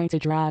 and I'm not trying to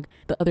drag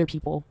the other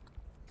people.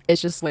 It's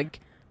just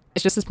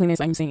as plain as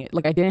I'm saying it.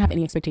 Like, I didn't have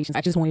any expectations.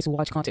 I just wanted to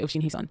watch content of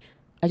Shinhee Sun.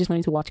 I just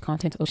wanted to watch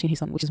content of Shinhee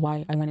Sun, which is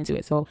why I went into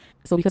it. So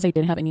because I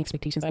didn't have any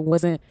expectations, I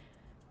wasn't,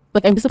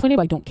 like, I'm disappointed,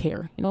 but I don't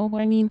care. You know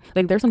what I mean?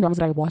 Like, there's some dramas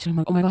that I watch and I'm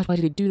like, oh my gosh, why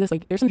did they do this?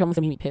 Like, there's some dramas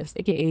that made me pissed,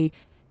 aka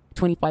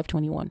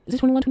 25-21. Is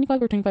it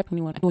 21-25 or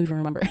 25-21? I don't even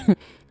remember.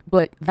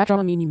 But that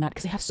drama made me mad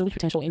because it has so much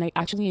potential, and I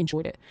actually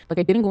enjoyed it. Like,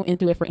 I didn't go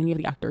into it for any of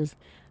the actors.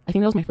 I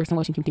think that was my first time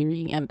watching Kim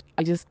Tae-ri, and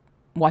I just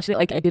watched it.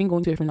 Like, I didn't go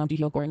into it for Nam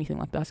Joo-hyuk or anything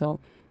like that.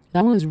 So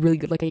that one was really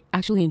good. Like, I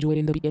actually enjoyed it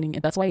in the beginning,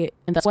 and that's why it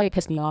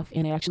pissed me off,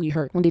 and it actually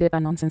hurt when they did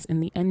that nonsense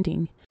in the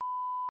ending.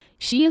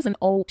 She has been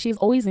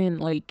in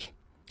a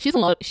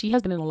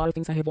lot of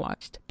things I have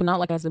watched, but not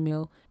like as a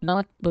male,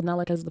 not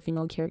like as the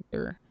female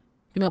character,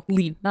 female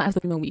lead, not as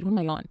the female lead. What am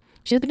I on?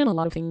 She has been in a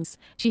lot of things.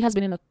 She has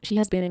been in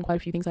quite a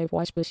few things I've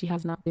watched, but she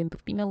has not been the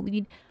female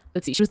lead.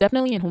 Let's see. She was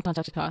definitely in Hometown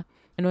Cha-Cha-cha.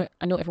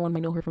 I know everyone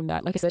might know her from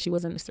that. Like I said, she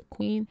was in Mr.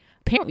 Queen.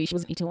 Apparently, she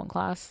was in 18-1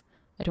 Class.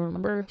 I don't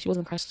remember. She was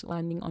in Crash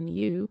Landing on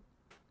You.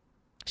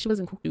 She was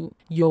in Kokdu.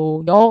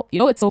 Yo, y'all. You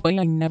know, it's so funny.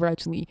 I never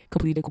actually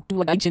completed Kokdu.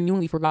 Like, I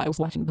genuinely forgot I was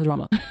watching the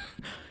drama.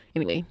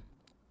 Anyway,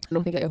 I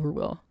don't think I ever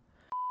will.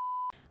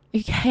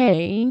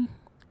 Okay.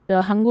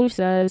 The Hangul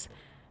says,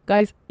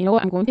 guys, you know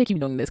what? I'm going to keep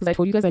doing this because I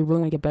told you guys I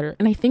really want to get better.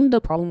 And I think the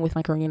problem with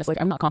my Korean is,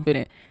 like, I'm not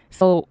confident.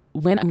 So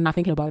when I'm not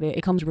thinking about it,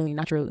 it comes really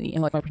naturally.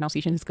 And, like, my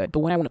pronunciation is good. But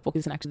when I want to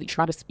focus and actually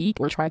try to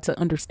speak or try to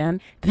understand,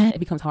 then it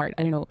becomes hard.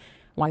 I don't know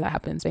why that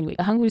happens. But anyway,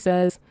 the Hangul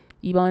says,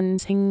 이번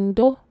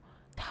생도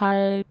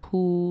잘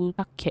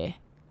부탁해.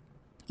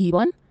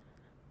 2번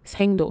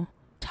생도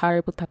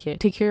잘 부탁해.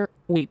 Take care.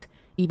 Wait.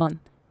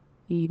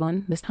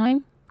 2번 this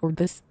time, or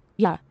this,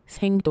 yeah,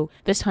 생도,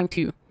 this time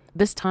too,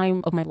 this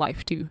time of my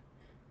life too.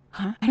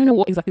 Huh? I don't know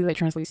what exactly that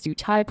translates to.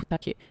 잘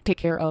부탁해. Take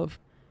care of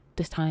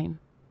this time.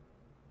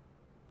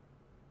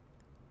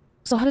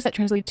 So how does that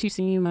translate to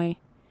see my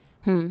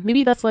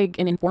maybe that's like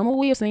an informal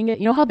way of saying it.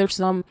 You know how there's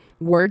some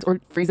words or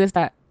phrases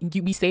that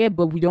we say it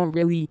but we don't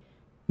really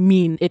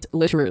mean it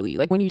literally.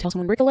 Like when you tell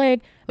someone break a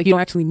leg, like you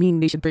don't actually mean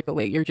they should break a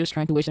leg. You're just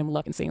trying to wish them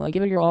luck and saying like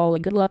give it your all,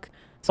 like good luck.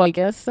 So I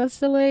guess that's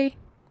the way.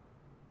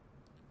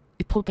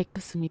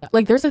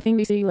 Like there's a thing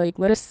they say like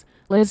let us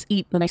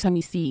eat the next time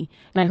we see.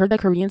 And I heard that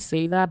Koreans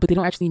say that, but they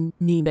don't actually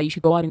mean that you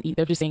should go out and eat.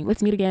 They're just saying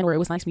let's meet again, or it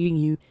was nice meeting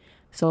you.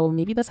 So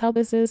maybe that's how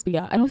this is. But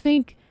yeah, I don't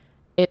think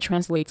it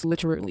translates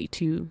literally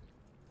to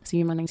see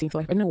you in my 19th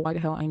life. I don't know why the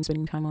hell I'm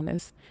spending time on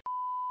this.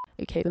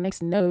 Okay, the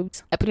next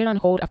note. I put it on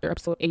hold after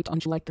episode 8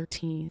 on July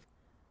 13th.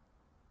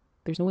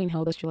 There's no way in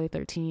hell that's July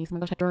 13th. Oh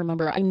my gosh, I don't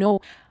remember. I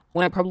know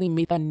when I probably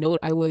made that note,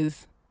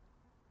 it's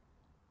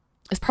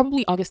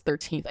probably August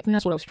 13th. I think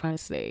that's what I was trying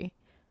to say.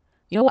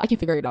 You know what? I can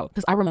figure it out.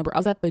 Because I remember I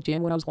was at the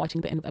gym when I was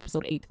watching the end of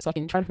episode 8. So I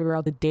can try to figure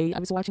out the day I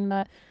was watching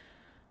that.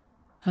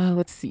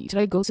 Let's see. Did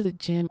I go to the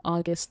gym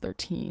August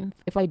 13th?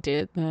 If I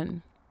did,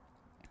 then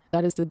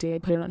that is the day I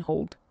put it on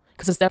hold.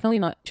 Because it's definitely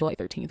not July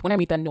 13th. When I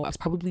made that note, I was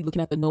probably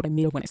looking at the note I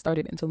made when I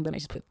started. And so then I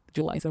just put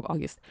July instead of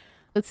August.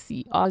 Let's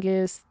see.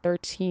 August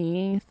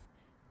 13th.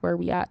 Where are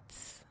we at?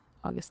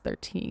 August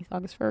 13th.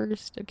 August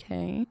 1st.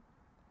 Okay.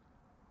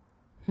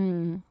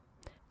 Did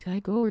I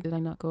go or did I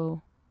not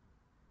go?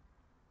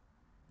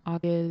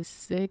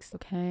 August 6th.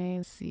 Okay.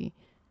 Let's see.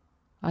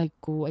 I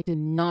did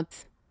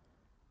not.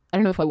 I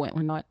don't know if I went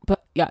or not.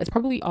 But yeah, it's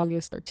probably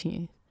August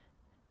 13th.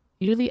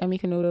 Usually I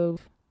make a note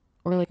of,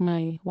 or like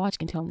my watch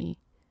can tell me.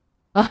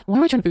 Why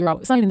am I trying to figure out?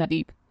 It's not even that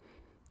deep.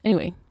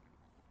 Anyway,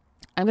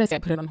 I'm going to say I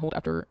put it on hold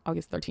after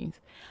August 13th.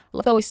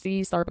 Love always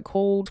see, start but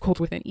cold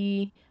with an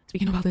E.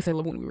 Speaking about this, I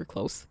love when we were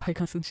close by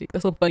Constant Shake.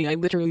 That's so funny. I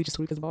literally just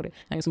told you guys about it.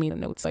 I just made a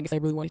note, so I guess I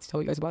really wanted to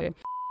tell you guys about it.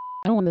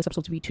 I don't want this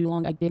episode to be too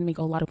long. I did make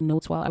a lot of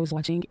notes while I was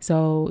watching,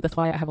 so that's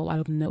why I have a lot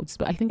of notes.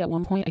 But I think at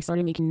one point I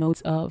started making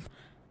notes of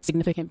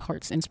significant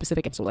parts in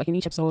specific episode. Like in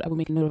each episode, I would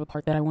make a note of a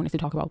part that I wanted to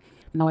talk about.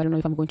 Now I don't know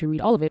if I'm going to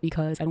read all of it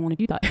because I don't want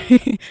to do that.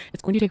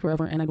 It's going to take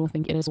forever, and I don't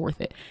think it is worth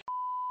it.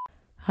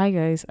 Hi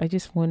guys, I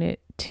just wanted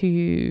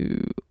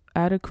to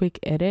add a quick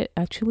edit.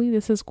 Actually,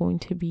 this is going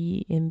to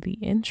be in the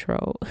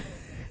intro.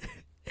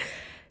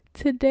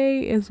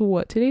 Today is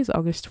what? Today's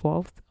August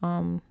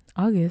 12th.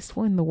 August,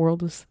 what in the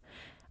world is,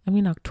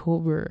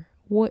 October.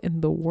 What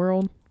in the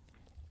world?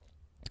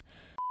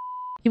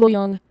 Lee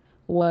Bo-young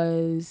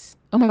was,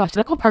 oh my gosh,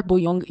 did I call Park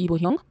Bo-young Lee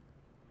Bo-young?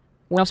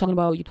 When I was talking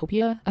about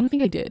Utopia? I don't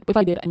think I did. But if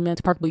I did, I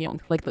meant Park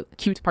Bo-young, like the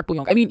cute Park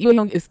Bo-young. Lee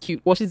Bo-young is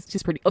cute. Well, she's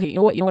pretty. Okay, you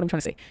know what I'm trying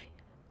to say.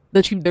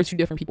 They're two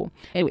different people.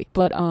 Anyway,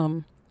 but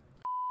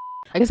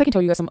I guess I can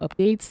tell you guys some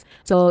updates.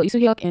 So Lee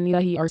So-hyuk and Lee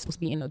Da-hee are supposed to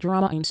be in a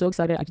drama. I am so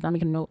excited. I did not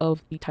make a note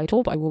of the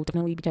title, but I will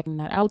definitely be checking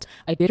that out.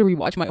 I did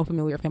rewatch My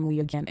Unfamiliar Family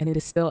again, and it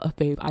is still a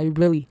fave. I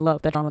really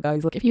love that drama,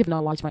 guys. Like, if you have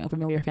not watched My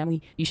Unfamiliar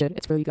Family, you should.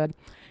 It's really good.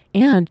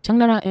 And Jang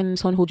Nara and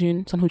Son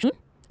Ho-jun,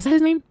 is that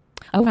his name?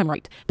 I hope I'm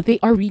right. But they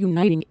are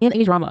reuniting in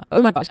a drama.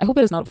 Oh my gosh, I hope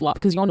it is not a flop,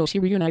 because y'all know she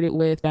reunited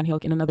with Van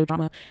Hyuk in another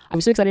drama. I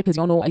was so excited because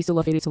y'all know I used to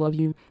love Faded to Love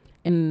You.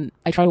 And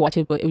I tried to watch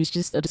it, but it was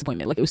just a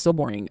disappointment. Like, it was so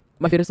boring.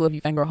 My Faded to Love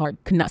You fangirl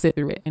heart could not sit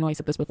through it. I know I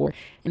said this before.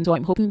 And so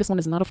I'm hoping this one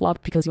is not a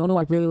flop, because y'all know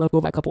I really love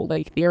Go Back Couple.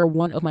 Like, they are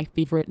one of my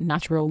favorite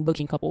natural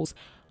looking couples.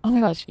 Oh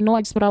my gosh,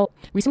 I just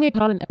recently I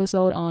put out an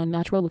episode on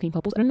natural looking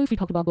couples. I don't know if we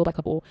talked about Go Back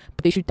Couple,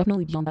 but they should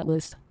definitely be on that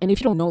list. And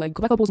if you don't know, like,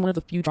 Go Back Couple is one of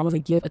the few dramas I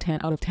give a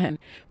 10 out of 10,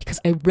 because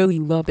I really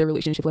love their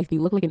relationship. Like, they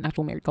look like an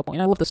actual married couple,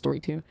 and I love the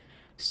story too.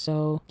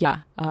 So yeah,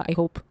 I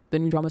hope the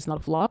new drama is not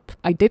a flop.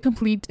 I did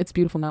complete It's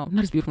Beautiful Now.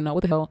 Not It's Beautiful Now,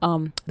 what the hell?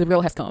 The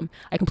Real Has Come.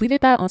 I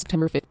completed that on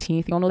September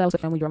 15th. Y'all know that was a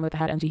family drama that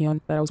had An Ji-hyun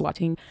that I was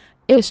watching.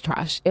 It was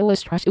trash. It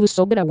was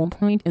so good at one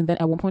point, and then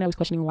at one point I was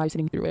questioning why I was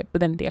sitting through it.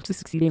 But then they actually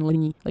succeeded in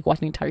letting me like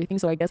watch the entire thing.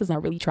 So I guess it's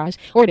not really trash.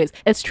 Or it is.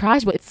 It's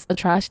trash, but it's a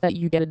trash that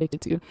you get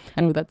addicted to.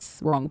 I know that's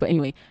wrong, but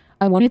anyway.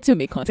 I wanted to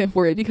make content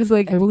for it because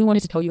like I really wanted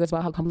to tell you guys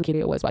about how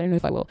complicated it was, but I don't know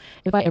if I will.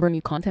 If I ever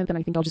need content, then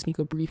I think I'll just make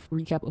a brief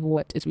recap of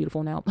what It's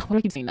Beautiful Now. Why do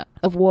I keep saying that?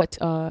 Of what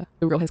The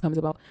Real Has Come is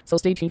about. So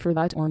stay tuned for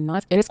that or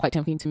not. It is quite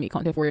tempting to make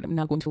content for it. I'm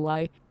not going to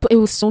lie, but it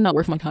was so not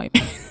worth my time.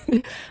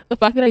 The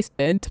fact that I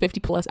spent 50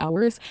 plus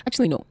hours,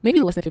 actually no,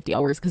 maybe less than 50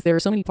 hours, because there are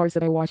so many parts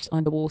that I watched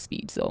on double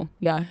speed. So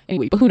yeah,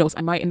 anyway, but who knows?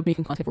 I might end up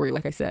making content for it,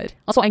 like I said.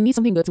 Also, I need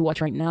something good to watch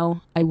right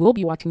now. I will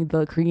be watching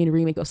the Korean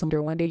remake of Someday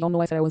one day. Y'all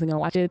know I said I wasn't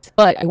gonna watch it,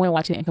 but I want to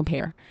watch it and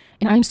compare.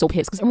 And I'm so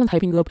pissed because everyone's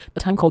hyping up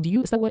The Time Called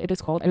You. Is that what it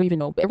is called? I don't even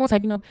know. But everyone's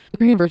hyping up the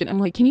Korean version. I'm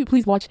like, can you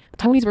please watch the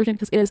Taiwanese version?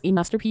 Because it is a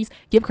masterpiece.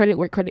 Give credit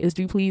where credit is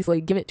due, please.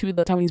 Like, give it to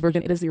the Taiwanese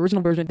version. It is the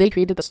original version. They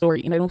created the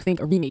story, and I don't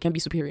think a remake can be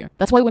superior.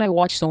 That's why when I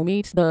watched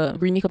Soulmate, the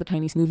remake of the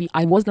Chinese movie,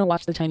 I was gonna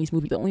watch the Chinese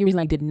movie. The only reason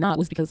I did not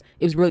was because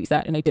it was really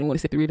sad, and I didn't want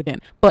to sit through it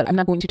again. But I'm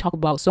not going to talk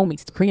about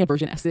Soulmate's Korean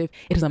version as if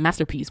it is a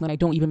masterpiece when I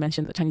don't even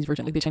mention the Chinese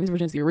version. Like, the Chinese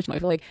version is the original. I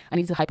feel like I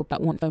need to hype up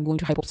that one if I'm going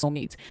to hype up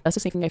Soulmates. That's the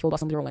same thing I feel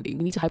about Someday one day.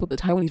 We need to hype up the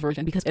Taiwanese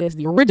version because it is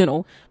the original.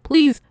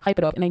 Please hype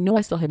it up. And I know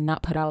I still have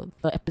not put out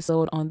the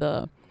episode on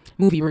the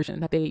movie version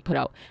that they put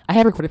out. I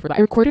have recorded for that.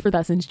 I recorded for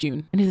that since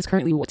June, and it is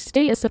currently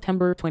today is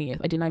September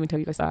 20th. I did not even tell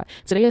you guys that.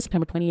 Today is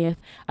September 20th.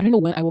 I don't know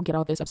when I will get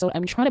out this episode.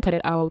 I'm trying to put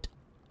it out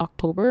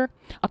October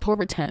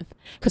 10th,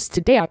 because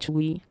today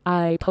actually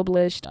I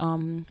published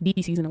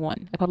DP season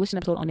 1. I published an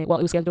episode on it. Well,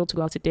 it was scheduled to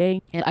go out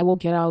today, and I will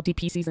get out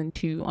DP season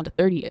 2 on the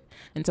 30th,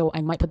 and so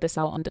I might put this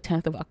out on the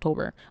 10th of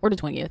October or the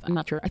 20th. I'm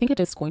not sure. I think it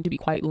is going to be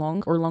quite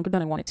long, or longer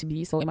than I want it to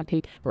be, so it might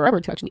take forever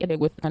to actually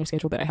edit with the kind of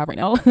schedule that I have right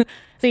now.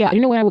 So yeah, I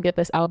don't know when I will get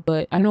this out,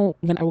 but I don't know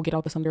when I will get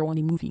out the Someday one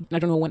day movie, and I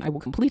don't know when I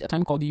will complete A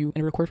Time Called You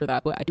and record for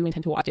that, but I do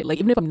intend to watch it. Like,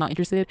 even if I'm not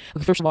interested,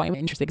 okay, first of all, I'm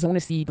interested because I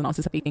want to see the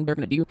nonsense that they think they're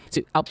going to do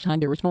to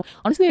outshine the original.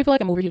 Honestly, I feel like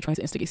I'm over here trying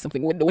to instigate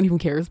something when no one even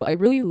cares, but I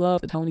really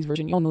love the Taiwanese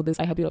version. Y'all know this.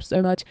 I hype it up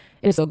so much.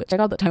 It is so good. Check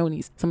out the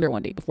Taiwanese Someday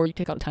one day before you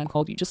take out A Time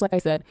Called You. Just like I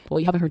said, well,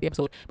 you haven't heard the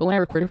episode, but when I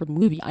recorded for the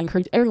movie, I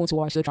encourage everyone to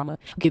watch the drama.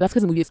 Okay, that's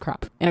because the movie is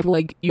crap, and I feel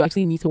like you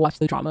actually need to watch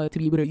the drama to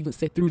be able to even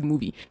sit through the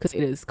movie, because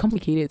it is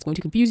complicated. It's going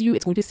to confuse you.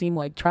 It's going to seem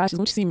like trash. It's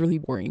going to seem really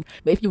boring.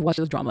 But if you watch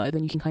the drama,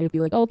 then you can kind of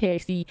be like, oh, okay, I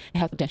see it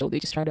has potential. They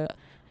just try to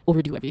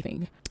overdo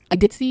everything. I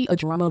did see a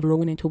drama of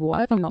Rowan and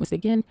Toboa, if I'm not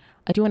mistaken.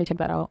 I do want to check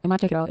that out. I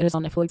might check it out. It is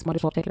on Netflix. Might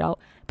as well check it out.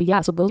 But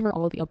yeah, so those were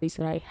all the updates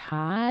that I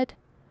had.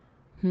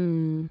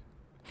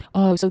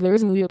 Oh, so there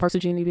is a movie with Park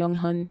Seo-joon, Lee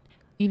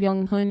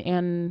Byung-hun,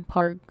 and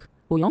Park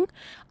Bo-young.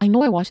 I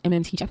know I watched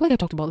MMTG. I feel like I've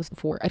talked about this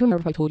before. I don't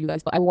remember if I told you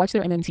guys, but I watched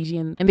their MMTG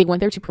and they went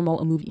there to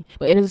promote a movie.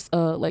 But it is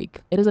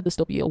it is a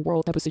dystopia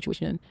world type of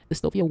situation.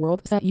 Dystopia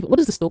world? Is that even? What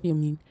does dystopia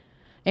mean?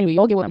 Anyway,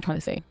 y'all get what I'm trying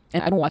to say.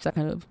 And I don't watch that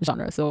kind of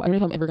genre, so I don't know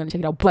if I'm ever going to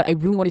check it out. But I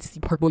really wanted to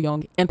see Park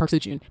Bo-young and Park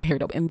Seo-joon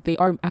paired up. And they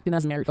are acting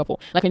as a married couple.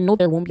 Like, I know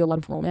there won't be a lot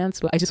of romance,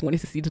 but I just wanted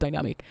to see the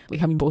dynamic.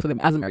 Like, having both of them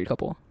as a married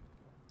couple.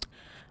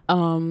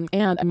 And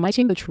I might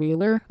change the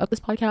trailer of this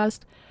podcast.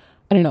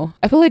 I don't know.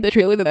 I feel like the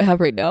trailer that I have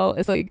right now,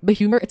 it's like, the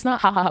humor, it's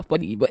not ha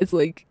funny, but it's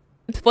like,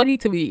 it's funny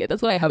to me.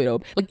 That's why I have it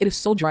up. Like, it is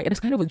so dry. It is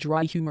kind of a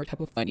dry humor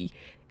type of funny.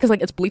 Because,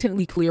 like, it's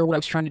blatantly clear what I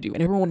was trying to do.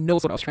 And everyone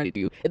knows what I was trying to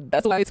do.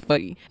 That's why it's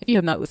funny. If you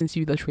have not listened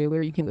to the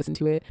trailer, you can listen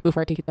to it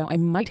before I take it down. I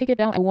might take it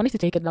down. I wanted to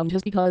take it down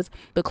just because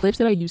the clips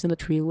that I used in the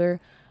trailer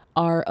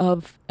are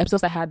of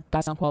episodes that had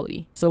bad sound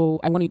quality. So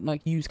I want to,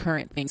 like, use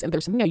current things. And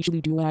there's something I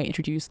usually do when I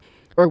introduce,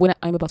 or when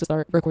I'm about to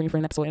start recording for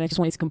an episode. And I just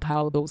wanted to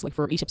compile those, like,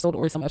 for each episode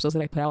or some episodes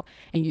that I put out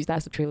and use that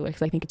as the trailer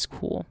because I think it's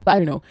cool. But I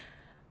don't know.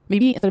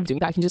 Maybe instead of doing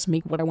that, I can just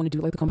make what I want to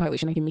do, like the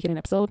compilation. I can make it an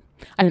episode.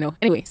 I don't know.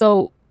 Anyway,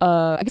 so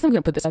I guess I'm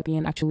going to put this at the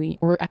end, actually,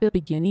 or at the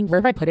beginning.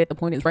 Wherever I put it, the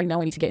point is right now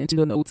I need to get into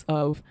the notes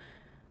of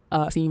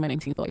seeing my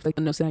 19th life, like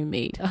the notes that I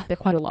made. They're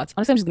quite a lot.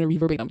 Honestly, I'm just going to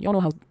read verbatim. Y'all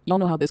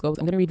know how this goes.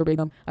 I'm going to read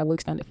verbatim. I will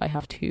extend if I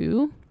have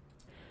to.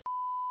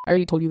 I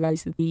already told you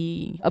guys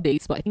the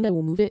updates, but I think I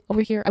will move it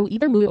over here. I will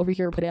either move it over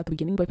here or put it at the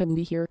beginning, but if I move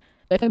it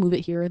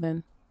here,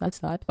 then that's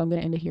that. If I'm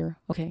going to end it here.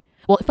 Okay.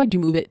 Well, if I do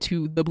move it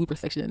to the blooper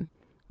section,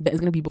 that is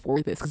going to be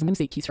before this, because I'm going to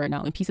say peace right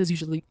now, and peace is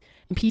usually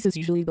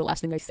the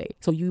last thing I say,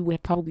 so you would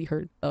have probably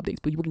heard updates,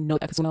 but you wouldn't know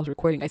that because when I was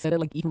recording I said it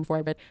like even before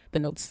I read the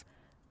notes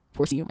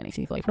for See You in My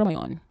 19th Life. What am I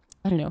on?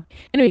 I don't know.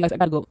 Anyway, guys, I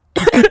gotta go.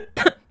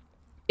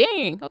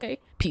 Dang. Okay.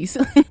 Peace.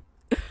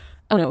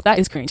 I don't know. That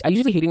is cringe. I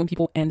usually hate it when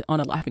people end on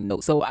a laughing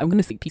note, so I'm going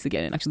to say peace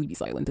again and actually be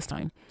silent this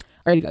time.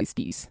 Alrighty, guys.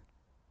 Peace.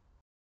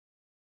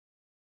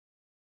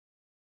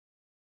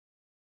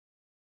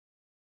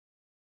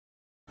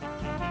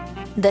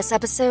 This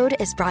episode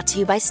is brought to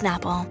you by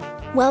Snapple.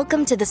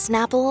 Welcome to the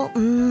Snapple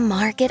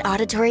Market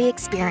Auditory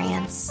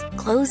Experience.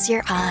 Close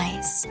your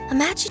eyes.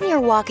 Imagine you're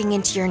walking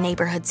into your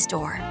neighborhood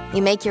store.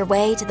 You make your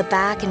way to the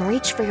back and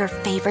reach for your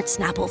favorite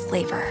Snapple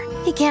flavor.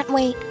 You can't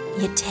wait.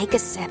 You take a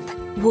sip.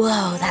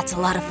 Whoa, that's a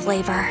lot of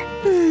flavor.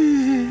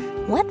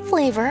 What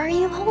flavor are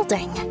you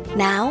holding?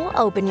 Now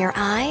open your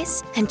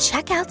eyes and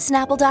check out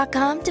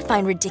Snapple.com to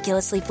find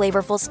ridiculously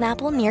flavorful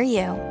Snapple near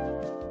you.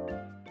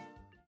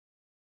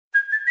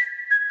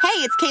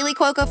 Hey, it's Kaylee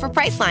Cuoco for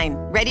Priceline.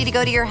 Ready to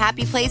go to your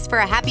happy place for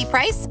a happy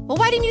price? Well,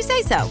 why didn't you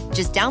say so?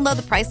 Just download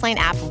the Priceline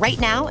app right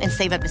now and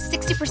save up to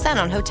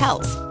 60% on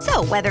hotels.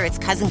 So whether it's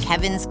Cousin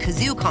Kevin's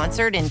Kazoo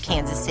Concert in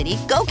Kansas City,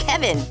 go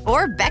Kevin,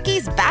 or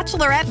Becky's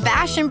Bachelorette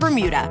Bash in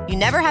Bermuda, you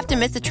never have to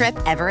miss a trip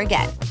ever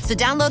again. So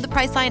download the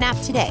Priceline app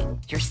today.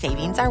 Your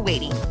savings are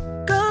waiting.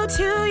 Go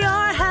to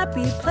your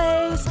happy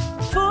place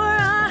for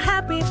a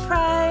happy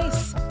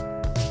price.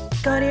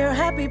 Go to your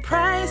happy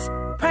price,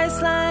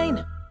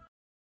 Priceline.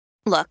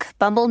 Look,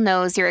 Bumble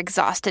knows you're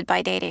exhausted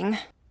by dating.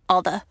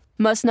 All the,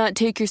 must not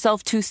take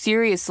yourself too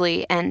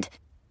seriously, and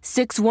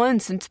 6'1"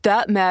 since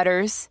that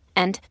matters.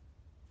 And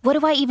what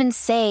do I even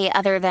say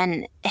other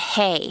than,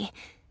 hey?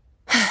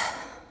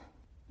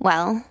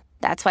 Well,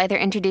 that's why they're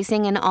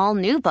introducing an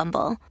all-new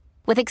Bumble,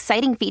 with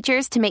exciting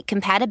features to make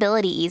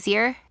compatibility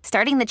easier,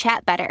 starting the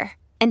chat better,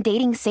 and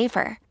dating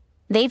safer.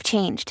 They've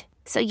changed,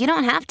 so you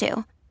don't have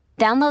to.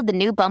 Download the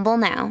new Bumble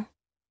now.